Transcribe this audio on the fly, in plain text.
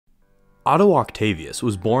Otto Octavius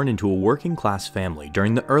was born into a working-class family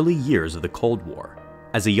during the early years of the Cold War.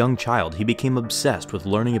 As a young child, he became obsessed with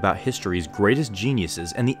learning about history's greatest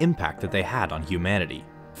geniuses and the impact that they had on humanity,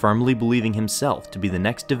 firmly believing himself to be the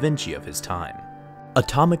next Da Vinci of his time.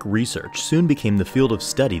 Atomic research soon became the field of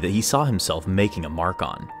study that he saw himself making a mark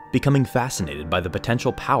on, becoming fascinated by the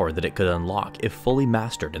potential power that it could unlock if fully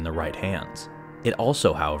mastered in the right hands. It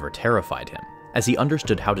also, however, terrified him, as he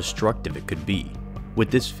understood how destructive it could be, with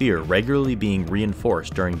this fear regularly being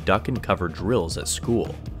reinforced during duck-and-cover drills at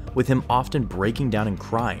school, with him often breaking down and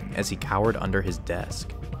crying as he cowered under his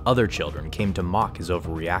desk. Other children came to mock his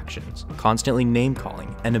overreactions, constantly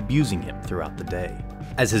name-calling and abusing him throughout the day.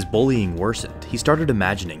 As his bullying worsened, he started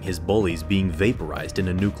imagining his bullies being vaporized in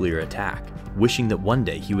a nuclear attack, wishing that one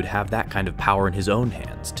day he would have that kind of power in his own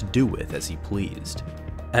hands to do with as he pleased.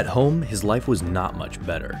 At home, his life was not much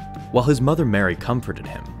better. While his mother Mary comforted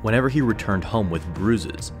him whenever he returned home with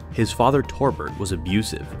bruises, his father Torbert was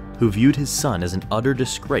abusive, who viewed his son as an utter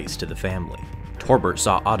disgrace to the family. Torbert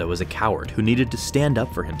saw Otto as a coward who needed to stand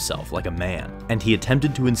up for himself like a man, and he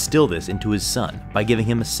attempted to instill this into his son by giving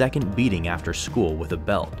him a second beating after school with a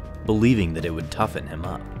belt, believing that it would toughen him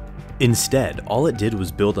up. Instead, all it did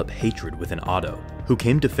was build up hatred within Otto, who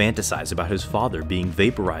came to fantasize about his father being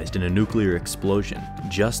vaporized in a nuclear explosion,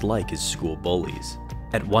 just like his school bullies.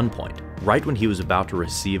 At one point, right when he was about to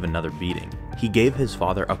receive another beating, he gave his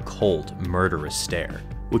father a cold, murderous stare,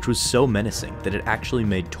 which was so menacing that it actually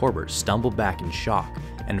made Torbert stumble back in shock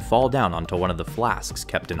and fall down onto one of the flasks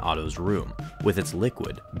kept in Otto's room, with its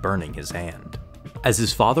liquid burning his hand. As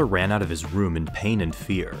his father ran out of his room in pain and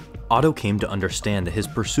fear, Otto came to understand that his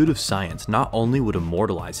pursuit of science not only would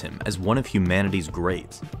immortalize him as one of humanity's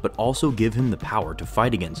greats, but also give him the power to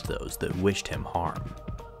fight against those that wished him harm.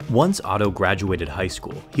 Once Otto graduated high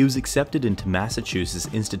school, he was accepted into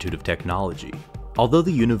Massachusetts Institute of Technology. Although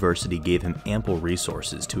the university gave him ample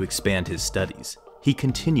resources to expand his studies, he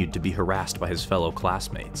continued to be harassed by his fellow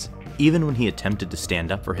classmates. Even when he attempted to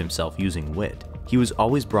stand up for himself using wit, he was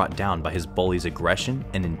always brought down by his bullies' aggression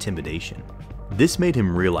and intimidation. This made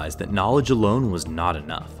him realize that knowledge alone was not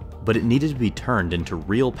enough, but it needed to be turned into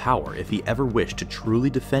real power if he ever wished to truly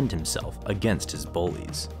defend himself against his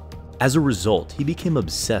bullies. As a result, he became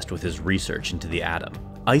obsessed with his research into the atom,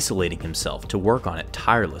 isolating himself to work on it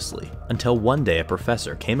tirelessly, until one day a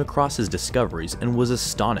professor came across his discoveries and was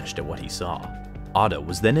astonished at what he saw. Otto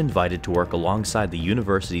was then invited to work alongside the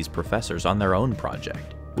university's professors on their own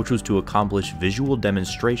project, which was to accomplish visual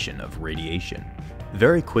demonstration of radiation.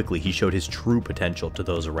 Very quickly, he showed his true potential to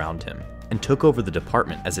those around him, and took over the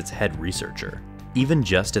department as its head researcher. Even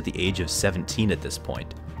just at the age of 17 at this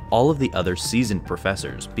point, all of the other seasoned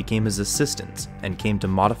professors became his assistants and came to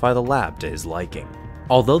modify the lab to his liking.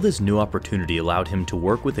 Although this new opportunity allowed him to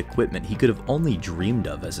work with equipment he could have only dreamed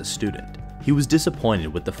of as a student, he was disappointed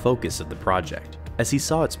with the focus of the project, as he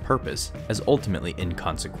saw its purpose as ultimately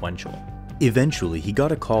inconsequential. Eventually, he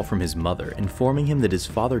got a call from his mother informing him that his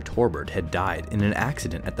father Torbert had died in an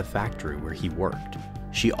accident at the factory where he worked.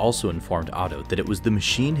 She also informed Otto that it was the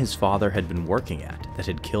machine his father had been working at that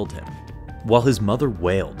had killed him. While his mother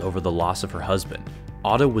wailed over the loss of her husband,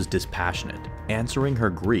 Otto was dispassionate, answering her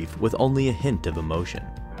grief with only a hint of emotion.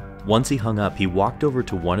 Once he hung up, he walked over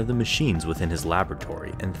to one of the machines within his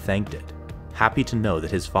laboratory and thanked it, happy to know that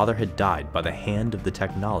his father had died by the hand of the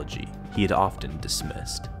technology he had often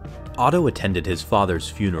dismissed. Otto attended his father's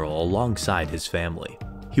funeral alongside his family.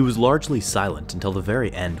 He was largely silent until the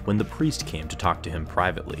very end when the priest came to talk to him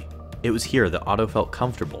privately. It was here that Otto felt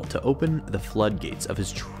comfortable to open the floodgates of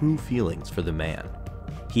his true feelings for the man.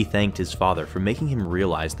 He thanked his father for making him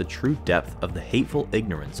realize the true depth of the hateful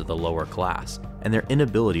ignorance of the lower class and their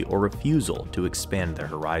inability or refusal to expand their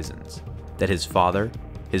horizons. That his father,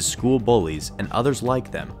 his school bullies, and others like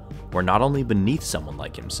them were not only beneath someone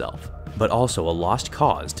like himself, but also a lost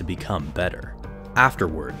cause to become better.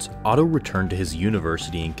 Afterwards, Otto returned to his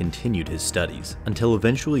university and continued his studies, until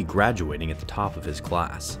eventually graduating at the top of his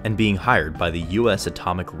class and being hired by the US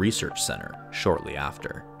Atomic Research Center shortly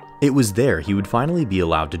after. It was there he would finally be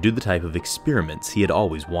allowed to do the type of experiments he had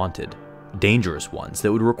always wanted, dangerous ones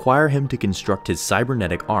that would require him to construct his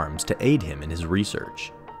cybernetic arms to aid him in his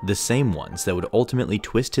research, the same ones that would ultimately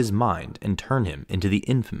twist his mind and turn him into the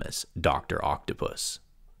infamous Doctor Octopus.